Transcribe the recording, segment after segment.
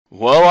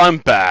Well, I'm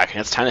back,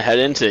 and it's time to head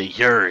into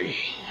Yuri,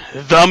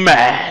 the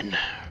man.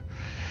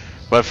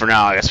 But for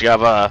now, I guess we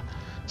have a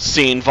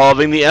scene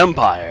involving the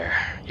Empire.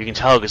 You can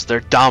tell because their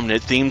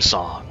dominant theme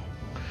song,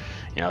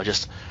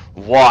 just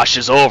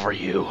washes over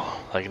you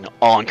like an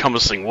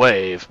all-encompassing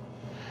wave.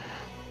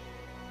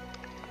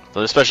 So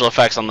the special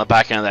effects on the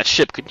back end of that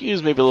ship could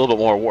use maybe a little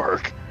bit more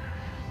work.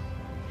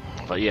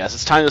 But yes,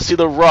 it's time to see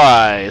the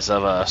rise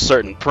of a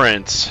certain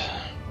prince.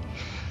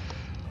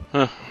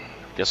 Guess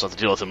I'll have to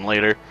deal with him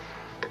later.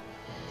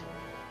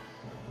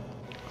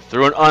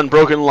 Through an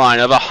unbroken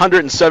line of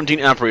 117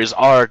 emperors,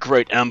 our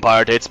great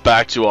empire dates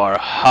back to our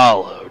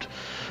hallowed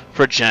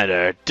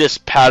progenitor,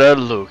 Dispater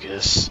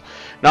Lucas.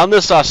 Now on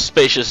this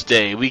auspicious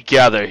day, we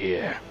gather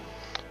here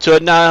to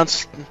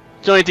announce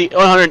the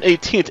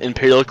 118th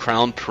Imperial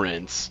Crown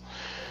Prince.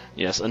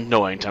 Yes,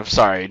 anoint. I'm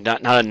sorry,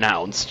 not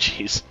announce.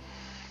 Jeez.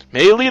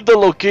 May he lead the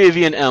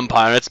Logavian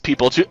Empire and its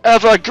people to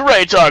ever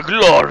greater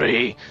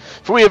glory,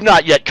 for we have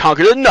not yet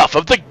conquered enough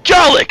of the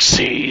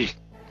galaxy.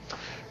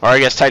 Or I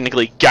guess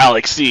technically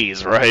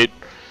galaxies, right?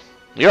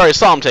 You already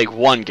saw him take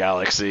one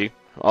galaxy,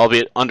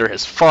 albeit under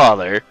his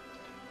father,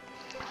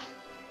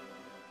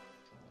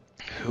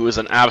 who is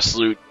an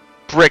absolute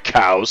brick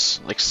house.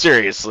 Like,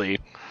 seriously.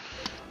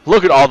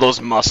 Look at all those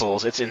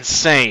muscles. It's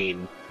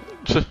insane.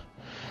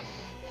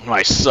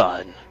 My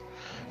son,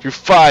 through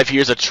 5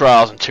 years of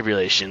trials and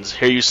tribulations,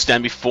 here you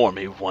stand before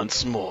me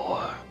once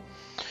more.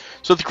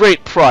 So with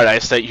great pride I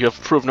say you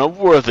have proven a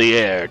worthy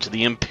heir to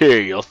the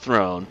imperial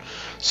throne,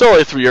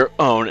 solely through your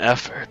own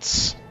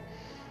efforts.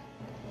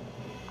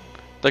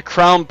 The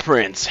Crown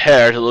Prince,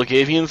 heir to the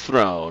Logavian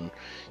throne,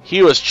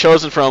 he was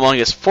chosen from among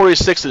his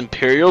 46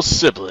 imperial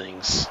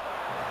siblings.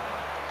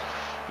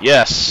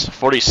 Yes,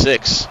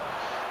 46.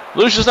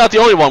 Lucius not the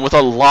only one with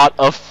a lot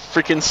of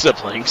freaking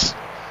siblings.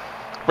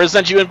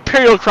 Present you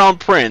Imperial Crown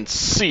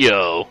Prince,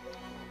 Sio.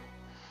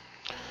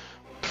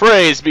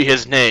 Praise be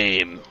his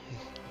name.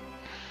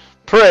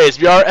 Praise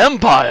be our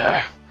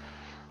empire!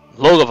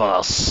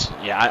 Logos.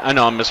 Yeah, I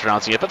know I'm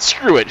mispronouncing it, but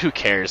screw it, who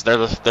cares? They're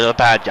the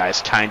bad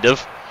guys, kind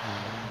of.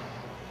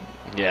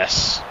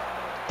 Yes.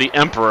 The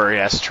Emperor,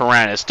 yes,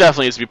 Tyrannus,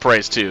 definitely needs to be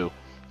praised too,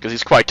 because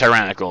he's quite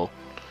tyrannical.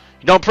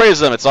 You don't praise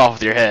them, it's off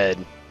with your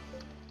head.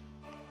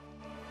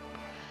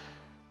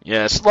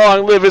 Yes,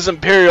 long live his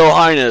Imperial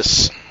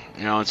Highness!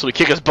 Until we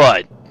kick his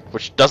butt,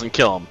 which doesn't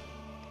kill him.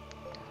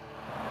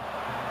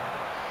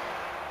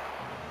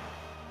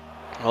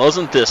 Well,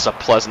 isn't this a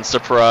pleasant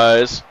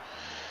surprise?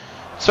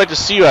 Expect to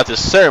see you at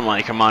this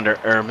ceremony, Commander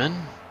Ermin.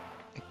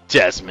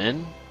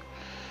 Desmond.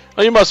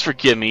 Oh, you must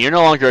forgive me. You're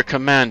no longer a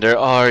commander,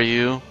 are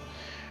you?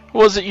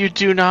 What is it you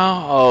do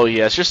now? Oh,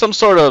 yes. You're some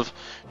sort of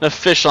an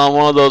official on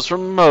one of those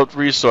remote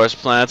resource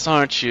planets,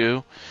 aren't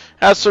you?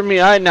 As for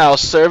me, I now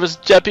serve as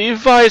Deputy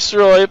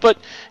Viceroy, but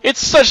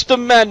it's such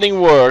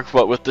demanding work,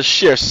 what with the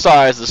sheer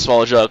size of the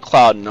small jug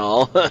cloud and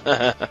all.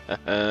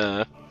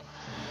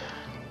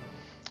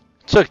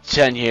 Took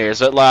 10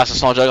 years. At last, the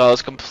small juggle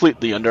is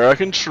completely under our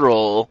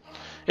control.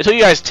 It took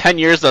you guys 10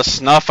 years to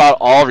snuff out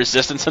all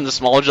resistance in the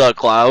small jug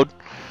cloud?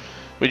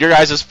 With your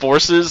guys'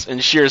 forces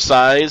and sheer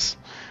size?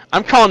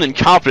 I'm calling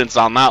incompetence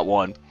on that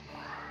one.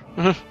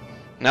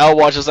 Now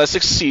watch as I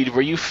succeed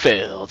where you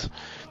failed.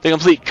 The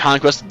complete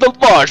conquest of the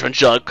large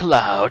jug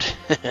cloud.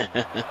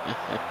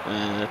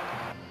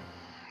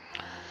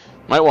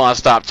 Might want to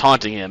stop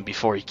taunting him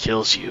before he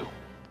kills you.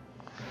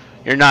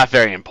 You're not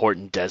very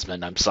important,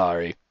 Desmond, I'm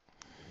sorry.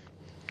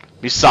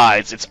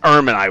 Besides, it's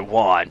Ermin I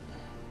want.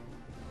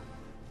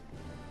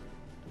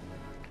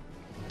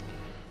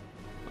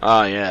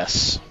 Ah,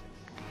 yes.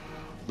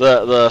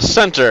 The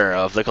center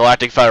of the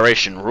Galactic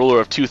Federation, ruler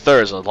of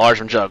 2/3 of the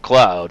Large Jug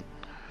Cloud.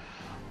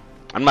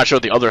 I'm not sure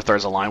what the other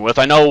thirds align with.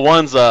 I know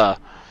one's a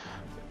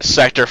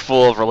sector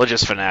full of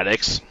religious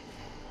fanatics.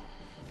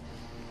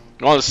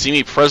 You want to see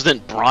me,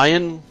 President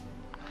Brian?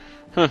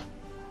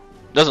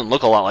 Doesn't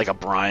look a lot like a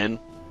Brian.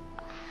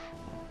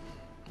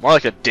 More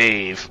like a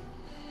Dave.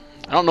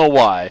 I don't know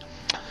why.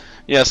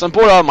 Yes, I'm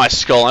bored out of my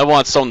skull. I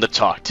want someone to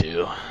talk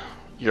to.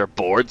 You're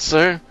bored,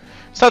 sir?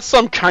 Is that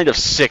some kind of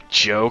sick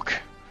joke?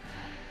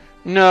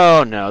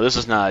 No, this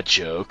is not a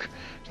joke.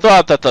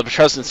 Thought that the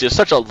presidency of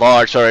such a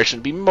large federation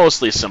would be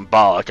mostly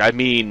symbolic. I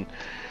mean,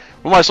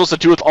 what am I supposed to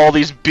do with all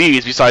these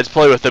beads besides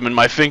play with them in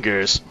my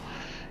fingers?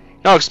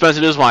 You know how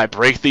expensive it is when I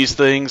break these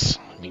things?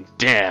 I mean,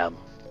 damn.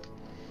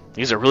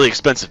 These are really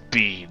expensive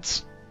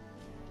beads.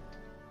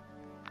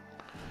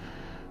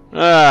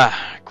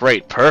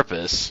 Great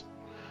purpose.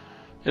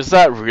 Is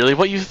that really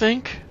what you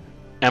think?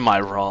 Am I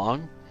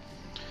wrong?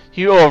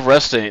 You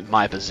overestimate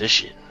my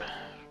position.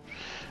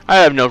 I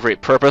have no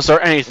great purpose or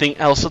anything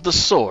else of the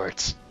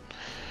sort.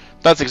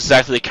 That's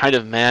exactly the kind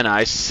of man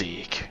I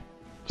seek.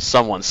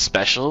 Someone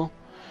special?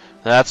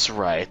 That's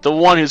right, the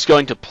one who's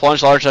going to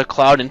plunge Large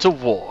Cloud into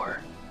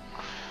war.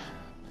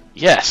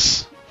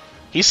 Yes,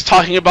 he's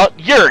talking about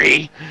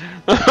Yuri,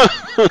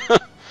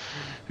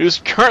 who's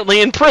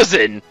currently in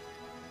prison.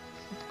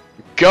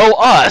 Go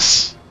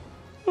us!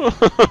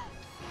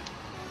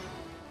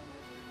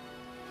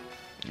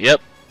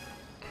 Yep.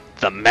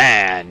 The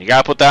man. You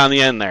gotta put that on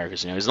the end there,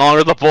 because, you know, he's no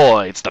longer the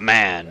boy, it's the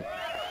man.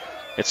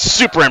 It's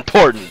super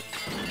important.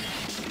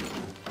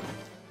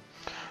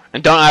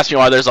 And don't ask me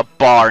why there's a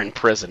bar in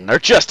prison. There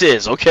just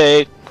is,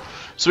 okay?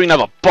 So we can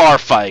have a bar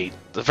fight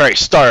at the very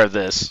start of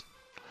this.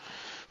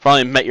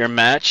 Finally met your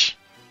match.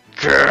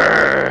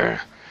 Grrr.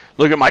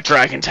 Look at my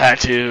dragon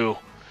tattoo.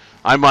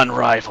 I'm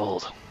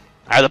unrivaled.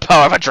 I have the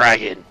power of a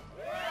dragon.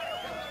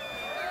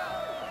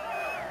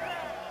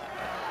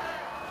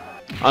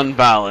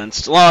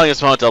 Unbalanced, allowing his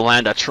opponent to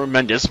land a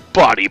tremendous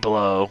body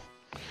blow.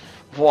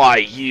 Why,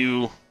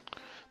 you...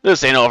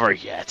 This ain't over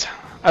yet.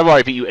 I've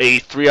already beat you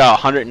 83 out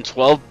of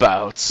 112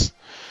 bouts.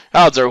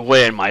 Odds are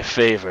way in my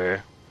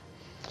favor.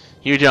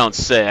 You don't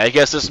say. I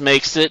guess this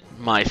makes it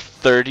my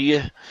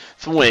 30th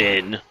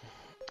win.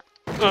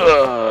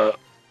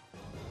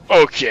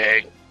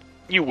 Okay.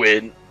 You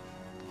win.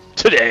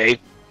 Today.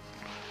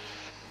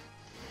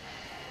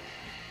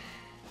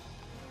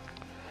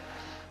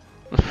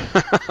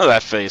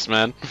 That face,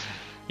 man.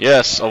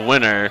 Yes, a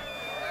winner.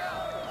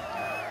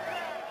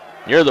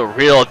 You're the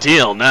real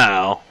deal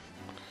now.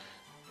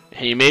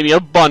 And you made me a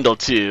bundle,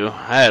 too.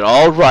 I had it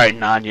all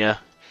riding on you.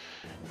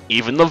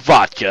 Even the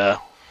vodka.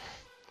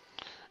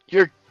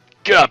 You're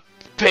gonna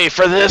pay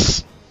for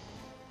this?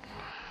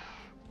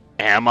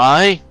 Am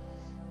I?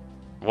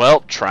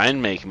 Well, try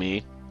and make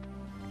me.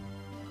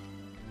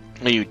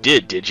 You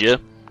did you?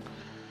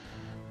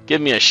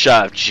 Give me a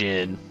shot of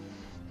gin.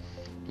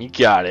 You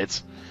got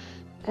it.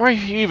 Why are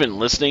you even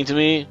listening to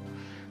me?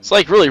 It's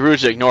like really rude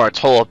to ignore a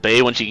total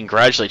babe when she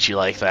congratulates you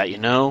like that, you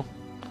know?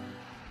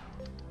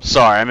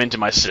 Sorry, I'm into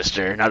my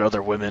sister, not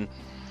other women.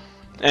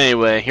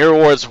 Anyway, your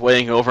reward's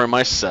waiting over in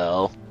my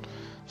cell.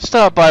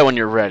 Stop by when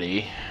you're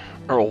ready.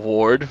 A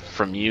reward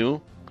from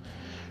you?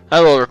 That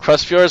little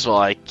request of yours? Well,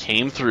 I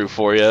came through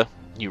for you.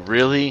 You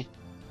really?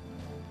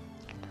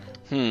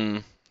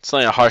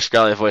 Suddenly a harsh,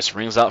 growly voice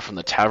rings out from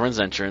the tavern's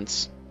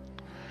entrance.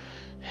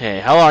 Hey,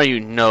 how are you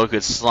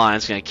no-good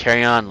slimes gonna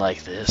carry on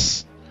like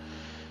this?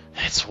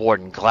 It's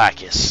Warden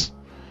Glackus.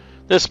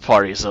 This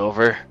party's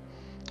over.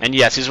 And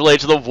yes, he's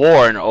related to the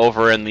war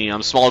over in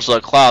the small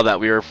cloud that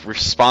we were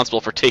responsible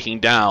for taking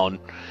down.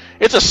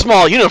 It's a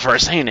small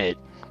universe, ain't it?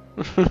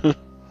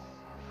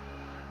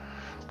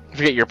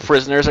 Forget your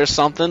prisoners or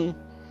something?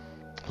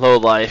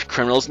 Low-life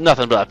criminals,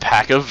 nothing but a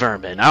pack of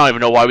vermin. I don't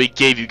even know why we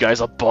gave you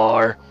guys a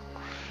bar.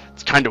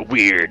 It's kind of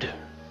weird.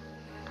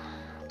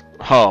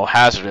 Oh,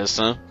 hazardous,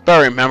 huh?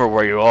 Better remember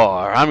where you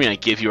are. I'm gonna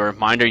give you a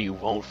reminder you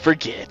won't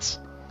forget.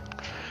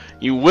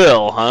 You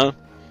will, huh?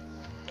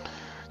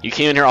 You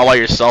came in here all by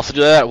yourself to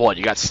do that? What,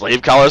 you got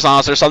slave collars on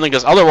us or something?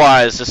 Because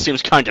otherwise, this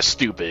seems kind of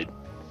stupid.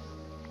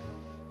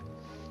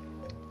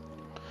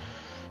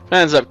 If it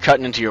ends up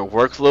cutting into your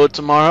workload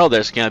tomorrow,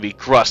 there's gonna be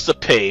crust to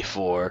pay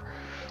for.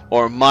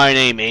 Or my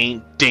name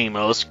ain't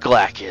Deimos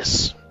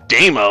Glackus.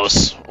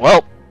 Deimos?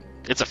 Well,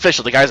 it's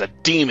official. The guy's a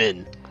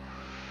demon.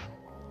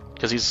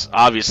 Because he's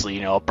obviously,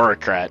 you know, a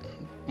bureaucrat.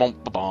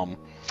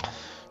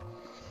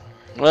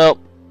 Well,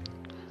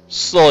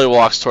 slowly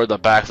walks toward the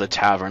back of the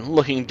tavern,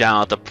 looking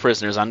down at the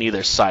prisoners on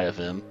either side of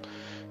him.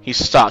 He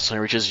stops when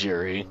he reaches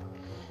Yuri.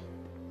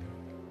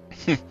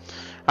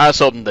 I was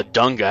hoping the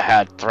Dunga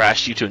had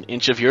thrashed you to an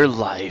inch of your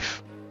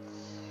life.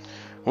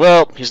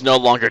 Well, he's no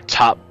longer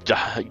top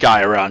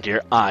guy around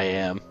here. I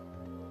am.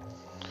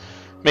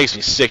 Makes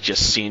me sick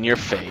just seeing your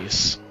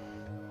face.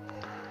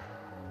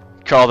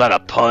 Call that a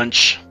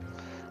punch?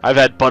 I've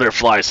had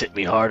butterflies hit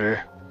me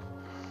harder.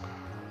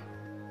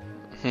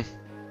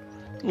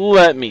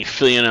 Let me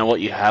fill you in on what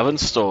you have in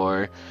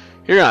store.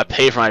 You're gonna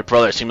pay for my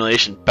brother's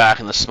humiliation back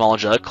in the small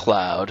jet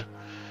cloud.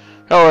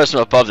 However, from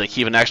above they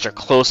keep an extra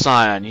close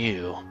eye on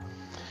you.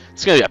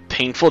 It's gonna be a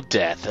painful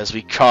death as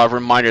we carve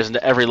reminders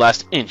into every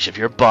last inch of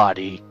your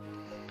body.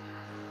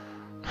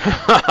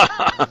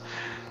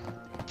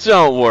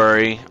 Don't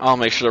worry, I'll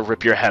make sure to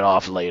rip your head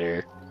off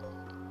later.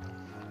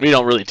 We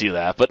don't really do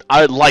that, but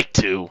I'd like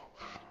to.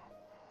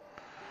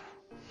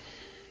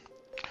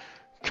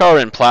 Covered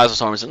in plasma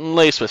storms and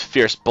laced with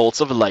fierce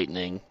bolts of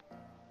lightning.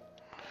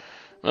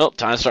 Well,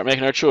 time to start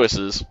making our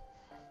choices.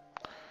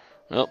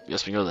 Well,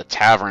 guess we can go to the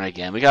tavern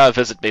again. We gotta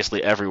visit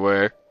basically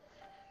everywhere.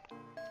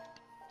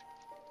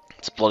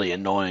 It's bloody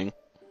annoying.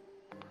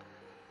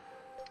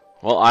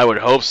 Well, I would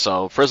hope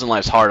so. Prison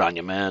life's hard on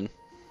you, man.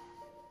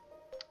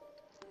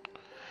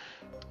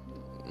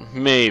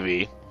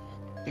 Maybe.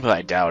 But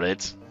I doubt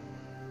it.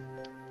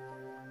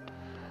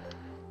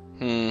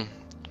 If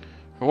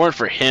it weren't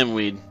for him,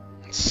 we'd...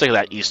 Sick of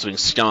that East Wing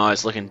scum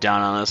looking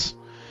down on us.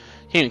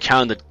 He ain't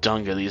counting the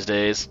Dunga these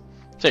days.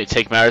 So we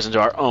take matters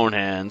into our own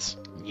hands.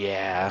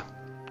 Yeah.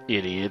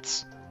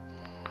 Idiots.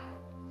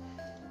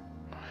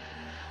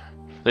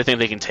 They think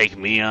they can take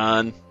me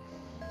on.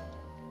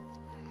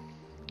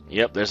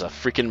 Yep, there's a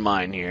freaking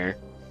mine here.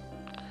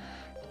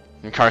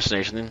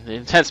 Incarceration. The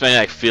intense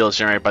magnetic fields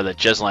generated by the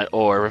Jeslite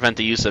ore prevent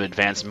the use of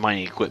advanced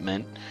mining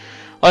equipment.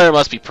 Labor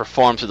must be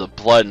performed through the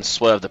blood and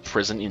sweat of the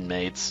prison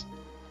inmates.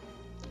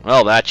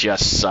 Well, that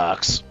just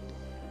sucks.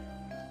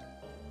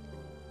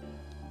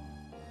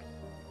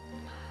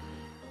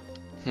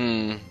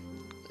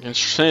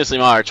 continuously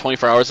monitored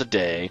 24 hours a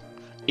day,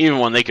 even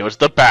when they go to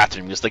the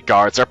bathroom because the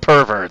guards are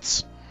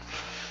perverts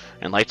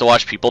and like to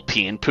watch people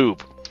pee and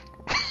poop.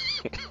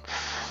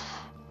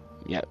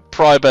 Yeah,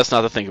 probably best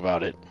not to think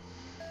about it.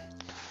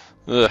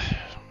 Ugh.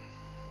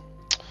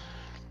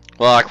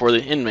 Lock where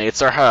the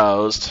inmates are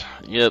housed.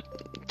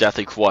 Yep,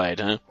 deathly quiet,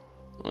 huh?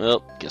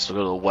 Well, guess we'll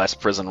go to the West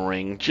Prison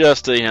Ring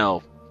just to, you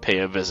know, pay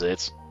a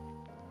visit.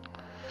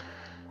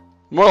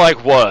 More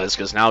like was,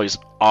 because now he's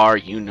our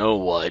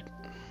you-know-what.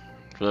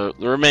 For the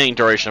remaining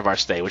duration of our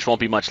stay, which won't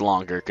be much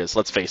longer, because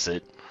let's face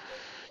it,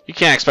 you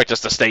can't expect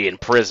us to stay in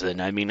prison.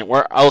 I mean,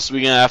 where else are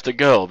we going to have to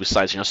go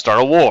besides, you know, start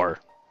a war?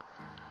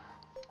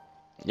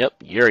 Yep,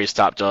 Yuri's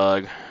top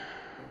dog.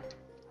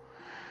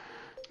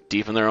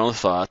 Deep in their own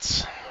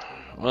thoughts.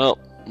 Well,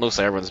 looks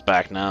like everyone's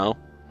back now.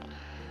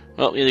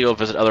 Well, we need to go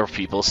visit other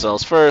people's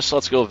cells first. So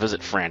let's go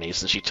visit Franny,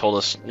 since she told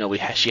us, you know,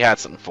 she had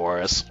something for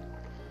us.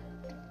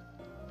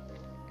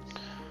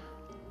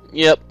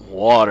 Yep,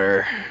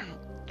 water.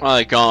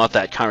 I gone with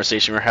that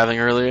conversation we were having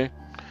earlier.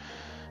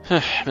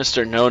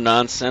 Mr.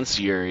 No-Nonsense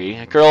Yuri.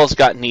 A girl's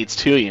got needs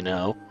too, you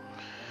know.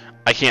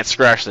 I can't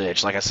scratch the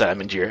itch. Like I said,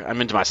 I'm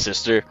into my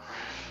sister.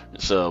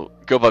 So,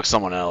 go bug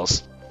someone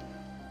else.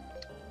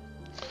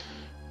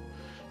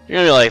 You're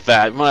gonna be like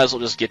that. Might as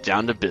well just get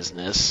down to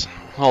business.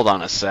 Hold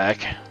on a sec.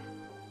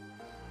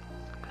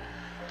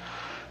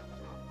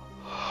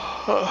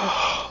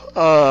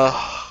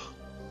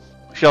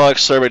 Shellock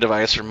survey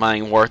device for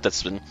mining work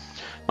that's been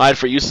mined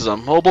for use as a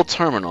mobile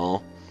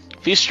terminal.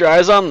 Feast your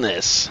eyes on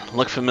this.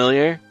 Look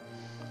familiar?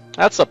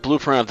 That's a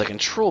blueprint of the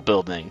control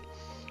building.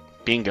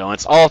 Bingo,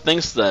 it's all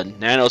thanks to the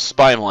nano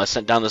spy mole I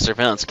sent down the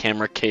surveillance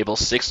camera cable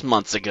 6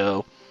 months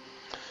ago.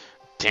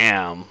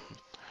 Damn.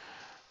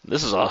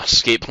 This is a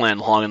escape plan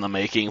long in the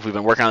making. We've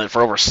been working on it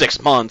for over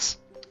 6 months.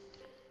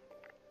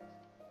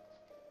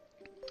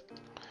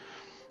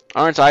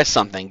 Aren't I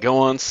something? Go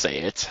on, say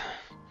it.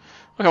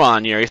 Oh, come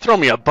on, Yuri. Throw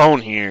me a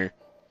bone here.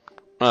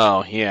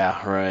 Oh,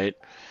 yeah, right.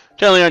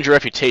 Definitely earned your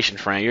reputation,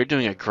 Frank. You're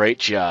doing a great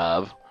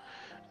job.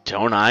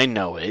 Don't I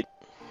know it?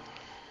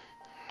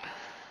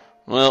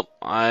 Well,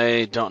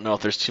 I don't know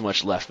if there's too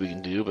much left we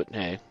can do, but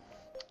hey.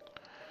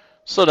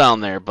 Slow down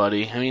there,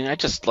 buddy. I mean, I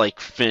just,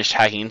 finished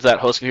hacking into that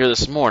host computer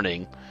this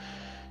morning.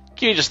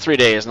 Give me just 3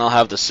 days, and I'll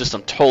have the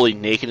system totally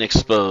naked and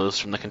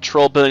exposed, from the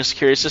control building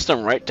security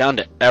system right down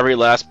to every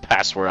last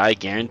password, I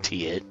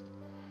guarantee it.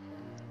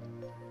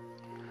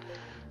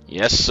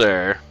 Yes,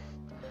 sir.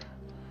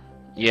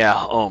 Yeah,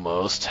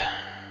 almost.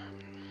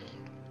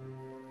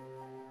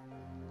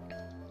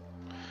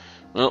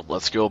 Well,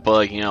 let's go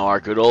bug, you know, our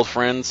good old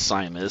friend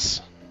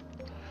Simus.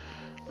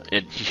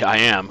 I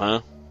am,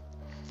 huh?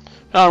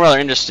 Oh, rather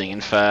interesting,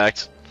 in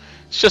fact.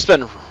 It's just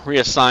been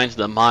reassigned to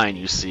the mine,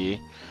 you see.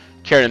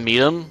 Care to meet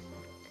him?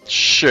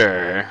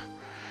 Sure.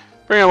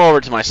 Bring him over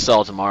to my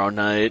cell tomorrow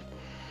night.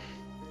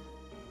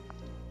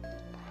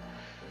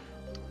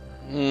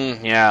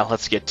 Yeah,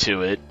 let's get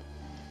to it.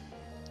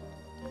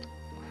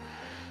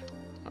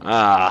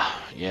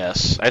 Ah,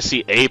 yes. I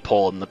see a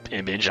pole in the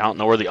image. I don't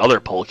know where the other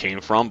pole came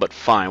from, but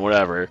fine,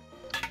 whatever.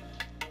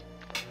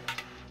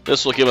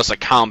 This will give us a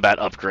combat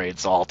upgrade,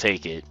 so I'll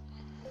take it.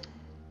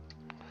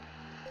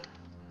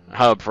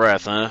 How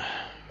breath, huh?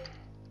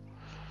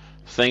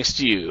 Thanks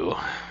to you.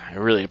 I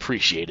really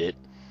appreciate it.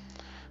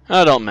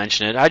 Oh, don't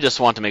mention it. I just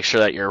want to make sure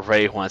that you're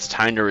ready when it's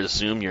time to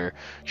resume your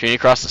journey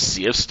across the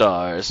Sea of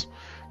Stars.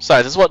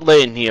 Besides, it's what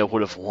Lei and Nia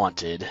would have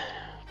wanted.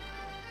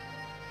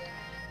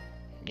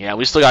 Yeah,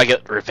 we still gotta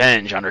get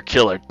revenge on her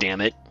killer,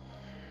 damn it.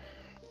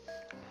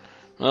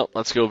 Well,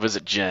 let's go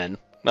visit Jen.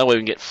 That way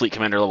we can get Fleet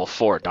Commander level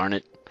 4, darn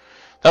it.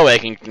 That way I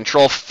can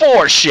control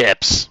 4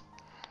 ships!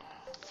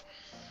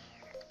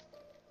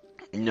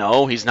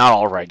 No, he's not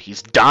alright.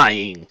 He's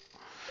dying.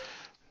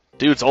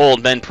 Dude's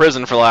old, been in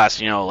prison for the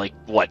last,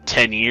 what,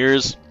 10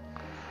 years?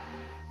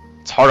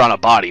 It's hard on a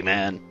body,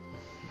 man.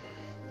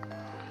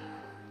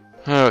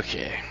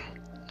 Okay.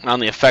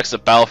 On the effects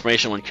of battle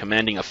formation when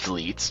commanding a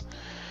fleet.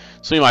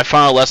 This will be my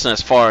final lesson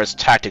as far as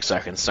tactics are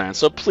concerned,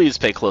 so please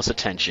pay close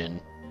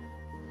attention.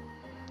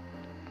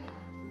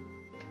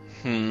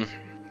 And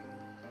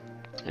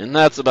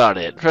that's about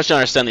it. Trust you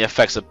understand the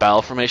effects of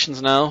battle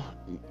formations now?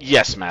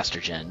 Yes, Master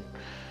Jen.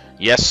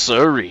 Yes,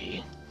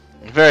 sirree.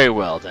 Very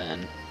well,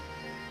 then.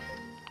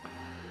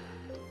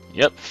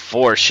 Yep,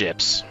 4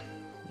 ships.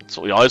 That's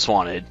what we always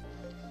wanted.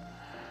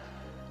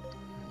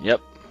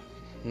 Yep.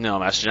 No,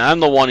 Master Jen,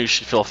 I'm the one who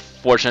should feel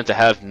fortunate to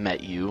have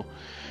met you.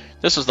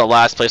 This was the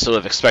last place I would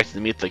have expected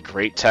to meet the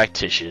great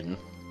tactician.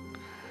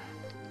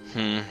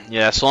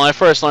 Yeah, so when I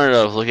first learned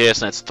of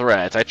Lugaeus and its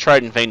threat, I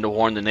tried in vain to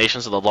warn the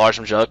nations of the large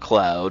angelic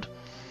cloud.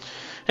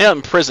 And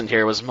imprisoned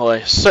here was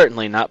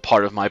certainly not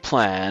part of my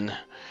plan.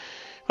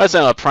 I'd say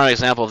I'm a prime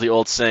example of the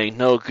old saying,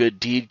 no good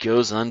deed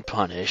goes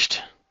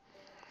unpunished.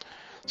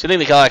 So you think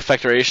the Galactic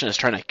Federation is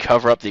trying to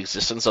cover up the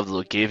existence of the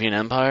Lugavian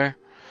Empire?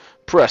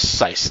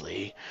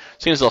 Precisely.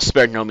 Seems they'll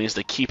spare no means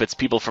to keep its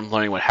people from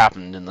learning what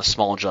happened in the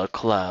small angelic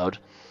cloud.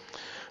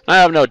 I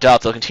have no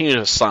doubt they'll continue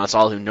to silence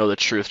all who know the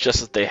truth,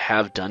 just as they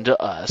have done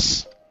to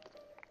us.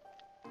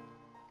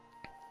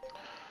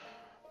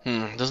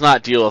 Does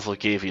not deal with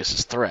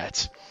Lugavius'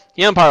 threat.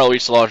 The Empire will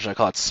reach the large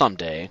caught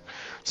someday.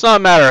 It's not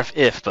a matter of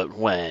if, but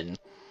when.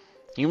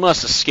 You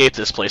must escape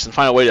this place and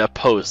find a way to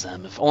oppose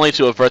them, if only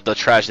to avert the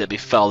tragedy that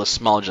befell the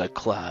small jet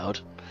cloud.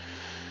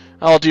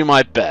 I'll do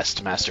my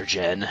best, Master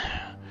Jen.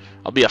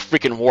 I'll be a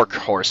freaking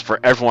workhorse for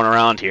everyone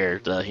around here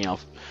to,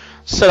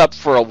 set up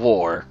for a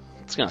war.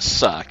 It's gonna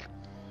suck.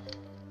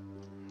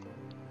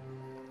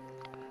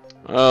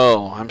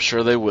 Oh, I'm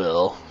sure they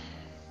will.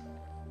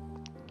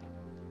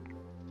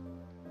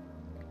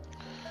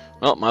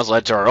 Well, might as well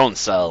head to our own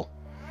cell.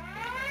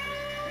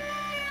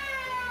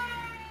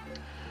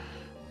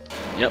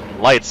 Yep,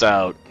 lights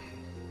out.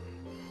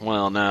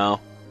 Well, now.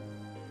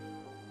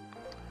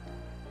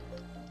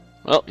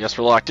 Well, guess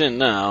we're locked in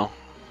now.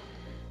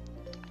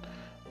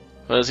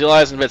 But as he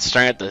lies in bed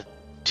staring at the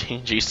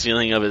dingy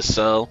ceiling of his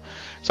cell,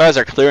 his eyes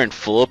are clear and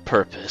full of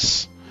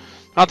purpose.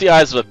 Not the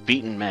eyes of a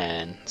beaten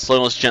man.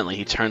 Slowly and gently,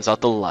 he turns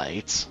out the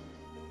lights.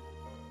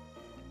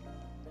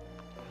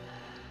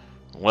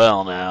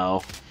 Well,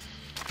 now.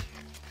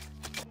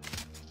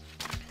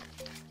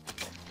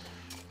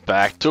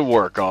 Back to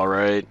work,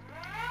 alright.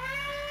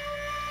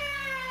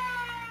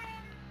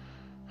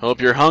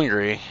 Hope you're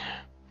hungry.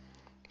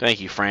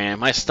 Thank you, Fran.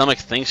 My stomach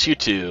thinks you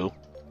too.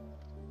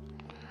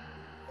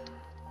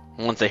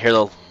 Once they hear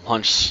the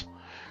lunch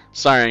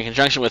siren in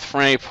conjunction with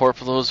Franny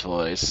Porpolo's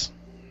voice.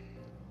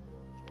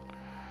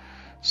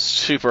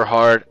 Super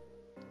hard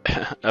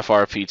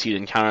FRPT to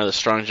encounter the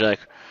strong jack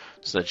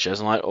so the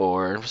Jesuite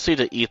ore and proceed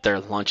to eat their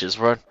lunches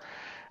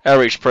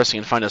wherever each person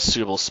can find a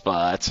suitable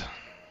spot.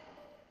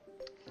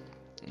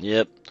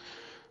 Yep.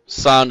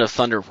 Sound of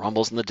thunder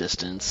rumbles in the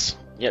distance.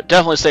 Yep,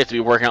 definitely safe to be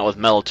working out with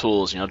metal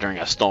tools, during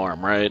a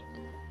storm, right?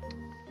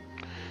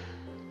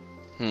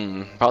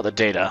 About the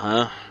data,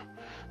 huh?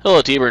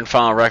 Hello, deeper and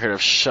final record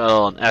of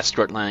shuttle and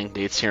escort landing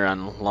dates here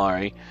on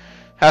Lari.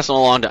 Pass them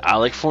along to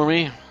Alec for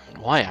me?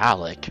 Why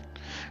Alec?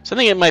 So I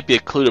think it might be a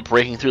clue to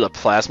breaking through the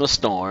plasma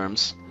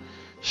storms.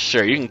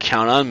 Sure, you can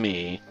count on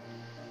me.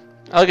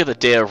 I'll get the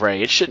data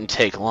ready. It shouldn't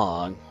take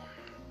long.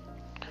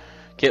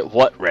 Get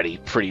what ready,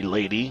 pretty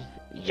lady?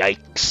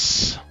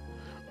 Yikes.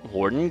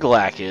 Warden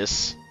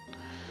Glacus.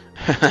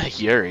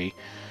 Yuri,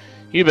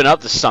 you've been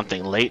up to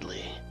something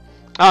lately.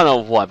 I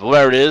don't know what, but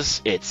whatever it is,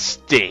 it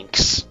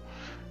stinks.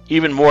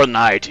 Even more than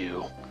I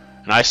do.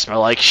 And I smell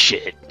like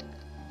shit.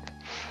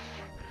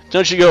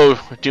 Don't you go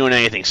doing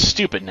anything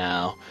stupid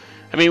now.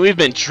 I mean, we've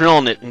been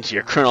drilling it into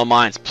your criminal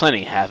minds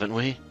plenty, haven't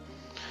we?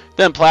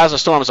 Then plasma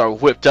storms are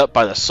whipped up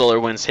by the solar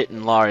winds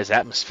hitting Lari's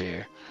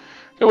atmosphere.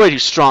 They're way too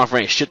strong for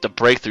any shit to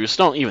break through,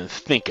 so don't even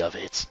think of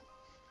it.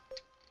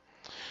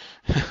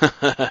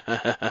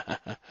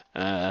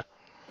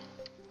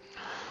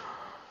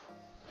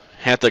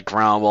 Hit the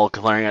ground while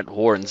glaring at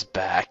Warden's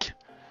back.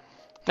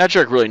 That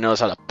jerk really knows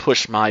how to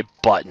push my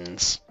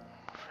buttons.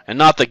 And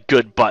not the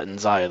good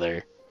buttons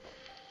either.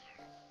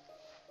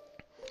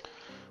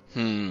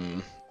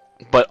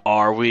 But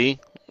are we?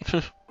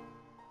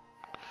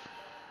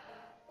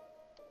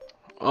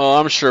 Oh,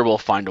 I'm sure we'll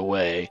find a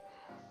way.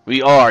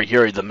 We are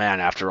Yuri the Man,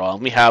 after all,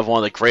 and we have one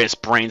of the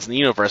greatest brains in the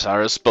universe at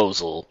our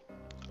disposal.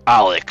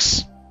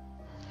 Alex.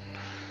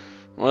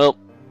 Well,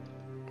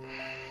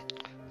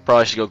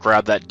 probably should go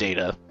grab that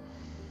data.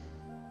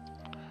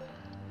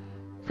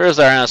 Appears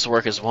our analysis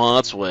work is well on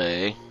its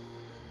way.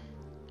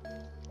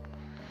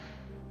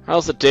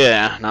 How's the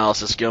data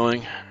analysis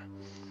going?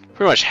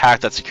 Pretty much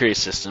hacked that security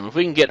system. If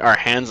we can get our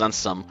hands on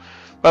some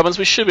weapons,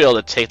 we should be able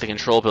to take the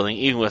control building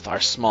even with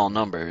our small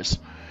numbers.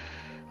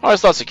 I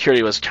always thought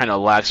security was kind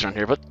of lax around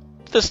here, but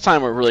this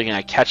time we're really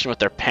going to catch them with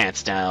their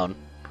pants down.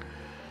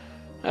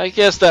 I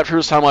guess that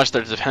proves how much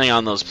they're depending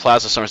on those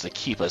plasma storms to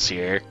keep us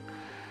here.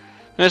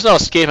 And there's no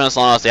escaping as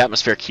long as the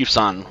atmosphere keeps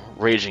on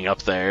raging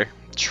up there.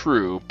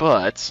 True,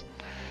 but...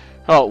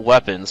 How about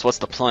weapons? What's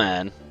the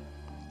plan?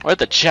 We're at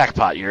the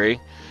jackpot,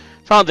 Yuri.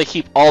 Found they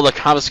keep all the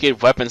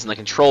confiscated weapons in the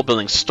control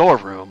building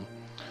storeroom.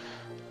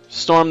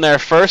 Storm there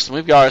first, and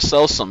we've got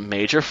ourselves some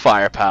major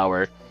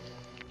firepower.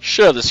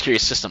 Sure, the security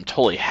system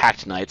totally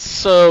hacked tonight,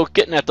 so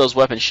getting at those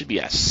weapons should be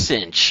a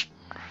cinch.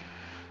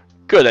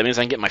 Good, that means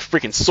I can get my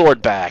freaking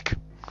sword back.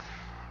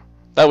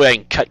 That way I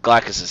can cut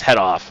Glacus' head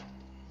off.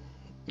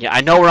 Yeah,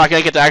 I know we're not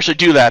going to get to actually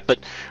do that, but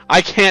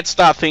I can't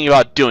stop thinking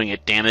about doing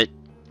it, damn it.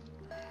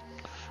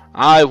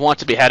 I want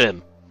to behead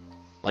him.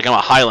 Like I'm a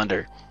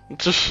Highlander.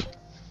 Even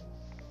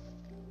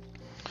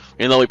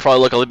though we probably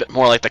look a little bit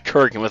more like the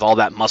Kurgan with all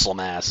that muscle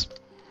mass.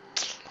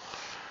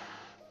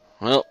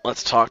 Well,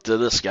 let's talk to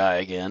this guy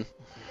again.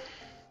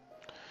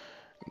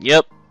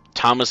 Yep,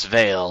 Thomas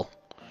Vale.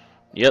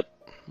 Yep,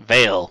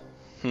 Vale.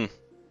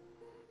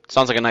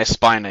 Sounds like a nice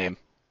spy name.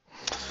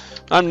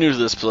 I'm new to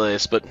this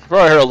place, but I've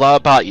already heard a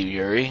lot about you,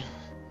 Yuri.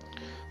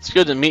 It's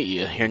good to meet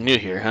you. You're new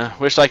here, huh?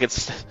 Wish I could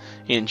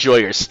enjoy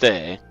your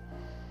stay.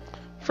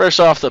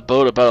 Fresh off the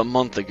boat about a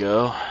month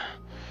ago.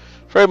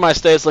 Afraid my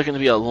stay is looking to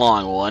be a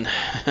long one.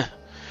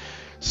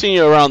 Seen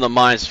you around the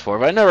mines before,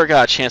 but I never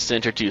got a chance to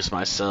introduce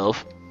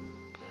myself.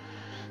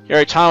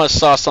 Yuri Thomas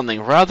saw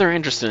something rather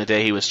interesting the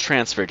day he was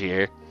transferred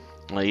here.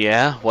 Well,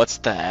 yeah, what's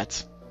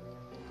that?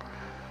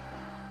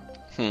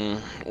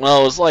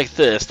 Well, it was like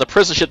this. The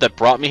prison ship that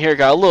brought me here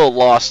got a little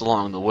lost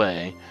along the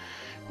way.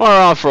 We went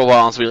around for a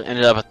while until we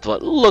ended up at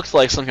what looked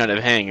like some kind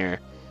of hangar.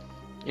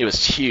 It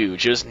was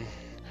huge. It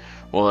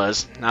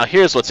was. Now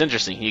here's what's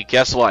interesting. Can you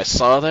guess what I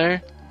saw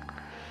there?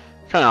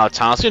 Come on,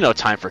 Thomas. We have no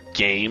time for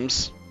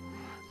games.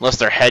 Unless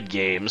they're head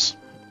games.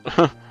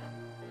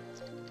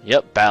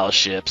 Yep,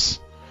 battleships.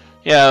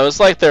 Yeah, it was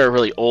like they were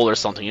really old or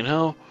something, you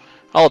know?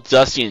 All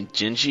dusty and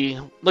dingy.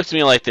 Looked to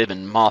me like they'd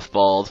been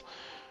mothballed.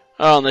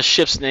 Oh, and the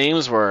ship's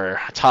names were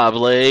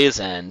Tablaze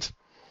and...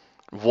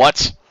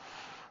 What?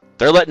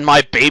 They're letting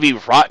my baby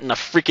rot in a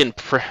freaking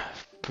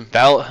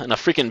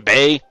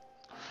bay?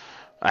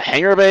 A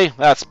hangar bay?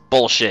 That's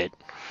bullshit.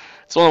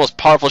 It's one of the most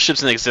powerful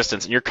ships in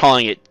existence, and you're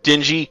calling it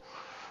dingy?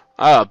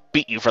 I'll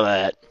beat you for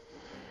that.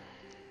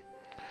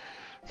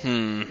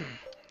 Think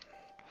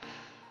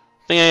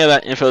any of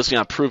that info is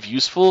going to prove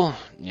useful?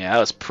 Yeah, that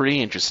was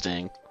pretty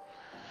interesting.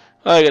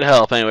 I could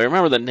help. Anyway,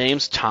 remember the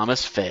name's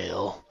Thomas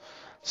Fail.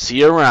 See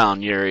you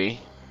around, Yuri.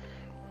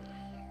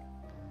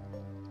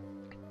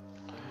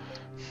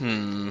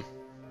 Make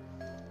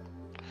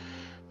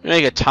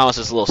it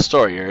Thomas's little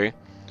story, Yuri.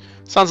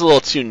 Sounds a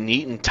little too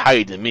neat and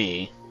tidy to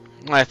me.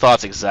 My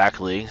thoughts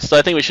exactly. So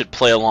I think we should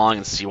play along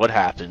and see what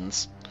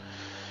happens.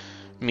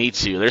 Me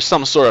too. There's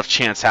some sort of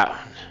change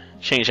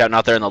happening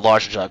out there in the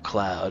larger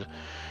cloud.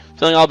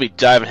 Feeling I'll be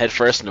diving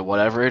headfirst into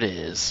whatever it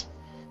is.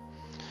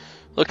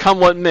 Look, come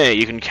what may,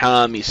 you can count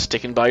on me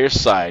sticking by your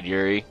side,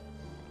 Yuri.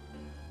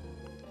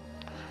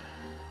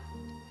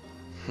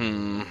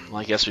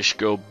 I guess we should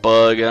go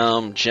bug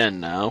Jen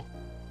now.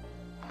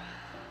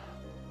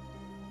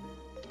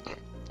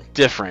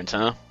 Different,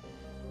 huh?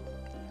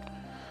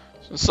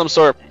 Some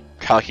sort of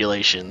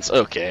calculations.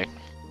 Okay.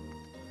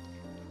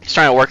 He's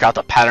trying to work out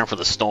the pattern for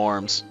the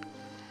storms.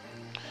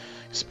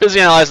 He's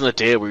busy analyzing the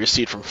data we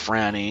received from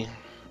Franny.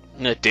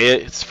 And the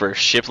data is for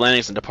ship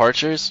landings and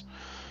departures?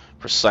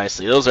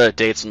 Precisely. Those are the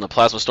dates when the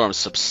plasma storm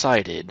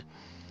subsided.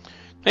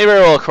 Maybe it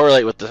will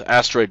correlate with the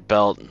asteroid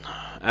belt,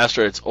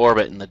 asteroid's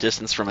orbit, and the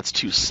distance from its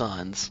two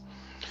suns.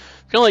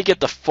 We can only get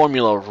the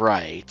formula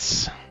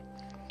right.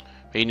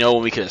 We know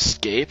when we can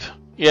escape?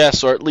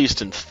 Yes, or at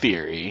least in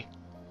theory.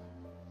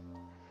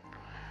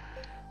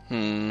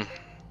 Good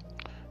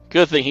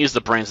thing he's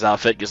the brains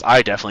outfit, because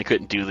I definitely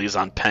couldn't do these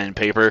on pen and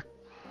paper.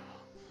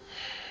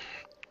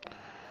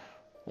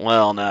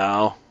 Well,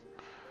 now,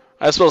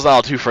 I suppose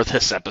that'll do for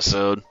this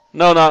episode.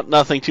 No,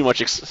 nothing too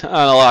much. Not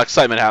a lot of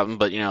excitement happened,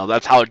 but you know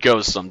that's how it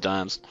goes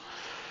sometimes.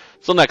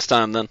 So next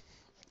time, then.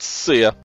 See ya.